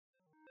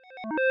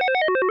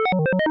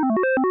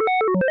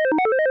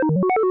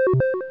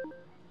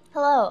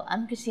Hello,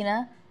 I'm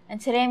Christina,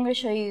 and today I'm going to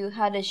show you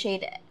how to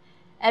shade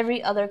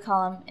every other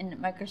column in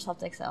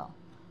Microsoft Excel.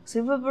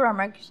 So we open our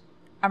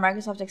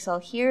Microsoft Excel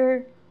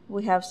here.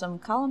 We have some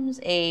columns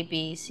A,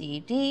 B, C,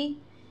 D,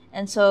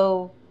 and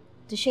so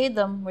to shade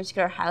them, we're just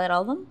going to highlight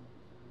all of them.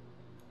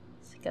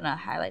 Just going to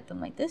highlight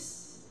them like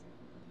this.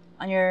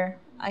 On your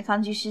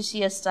icons, you should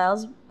see a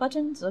Styles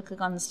button, so click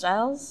on the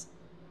Styles.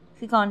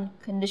 Click on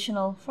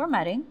Conditional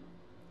Formatting.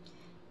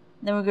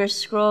 Then we're going to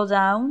scroll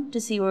down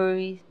to see where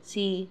we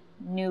see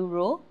New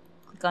Rule.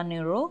 Click on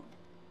New Rule.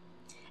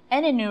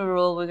 And in New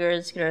Rule, we're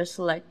just going to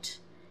select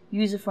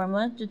Use a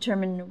Formula to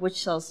determine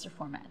which cells to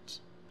format.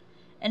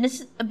 And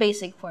this is a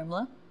basic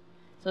formula.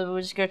 So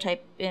we're just going to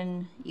type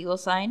in =,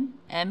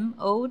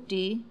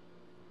 MOD,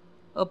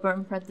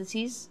 open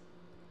parentheses,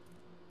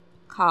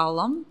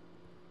 column,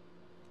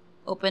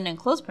 open and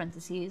close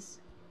parentheses,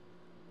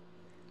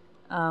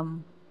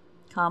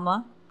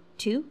 comma,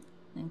 2,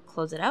 then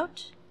close it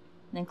out.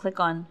 Then click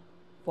on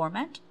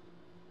Format.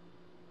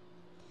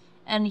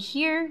 And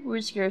here we're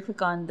just going to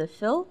click on the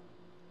fill.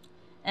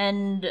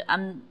 And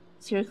I'm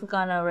just going to click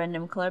on a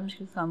random color. I'm just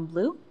going to click on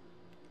blue.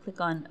 Click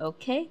on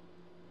OK.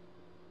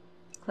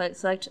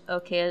 Select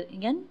OK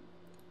again.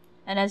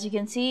 And as you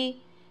can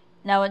see,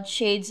 now it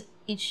shades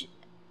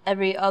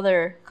every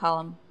other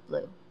column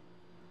blue.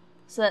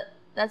 So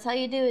that's how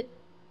you do it.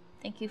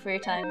 Thank you for your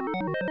time.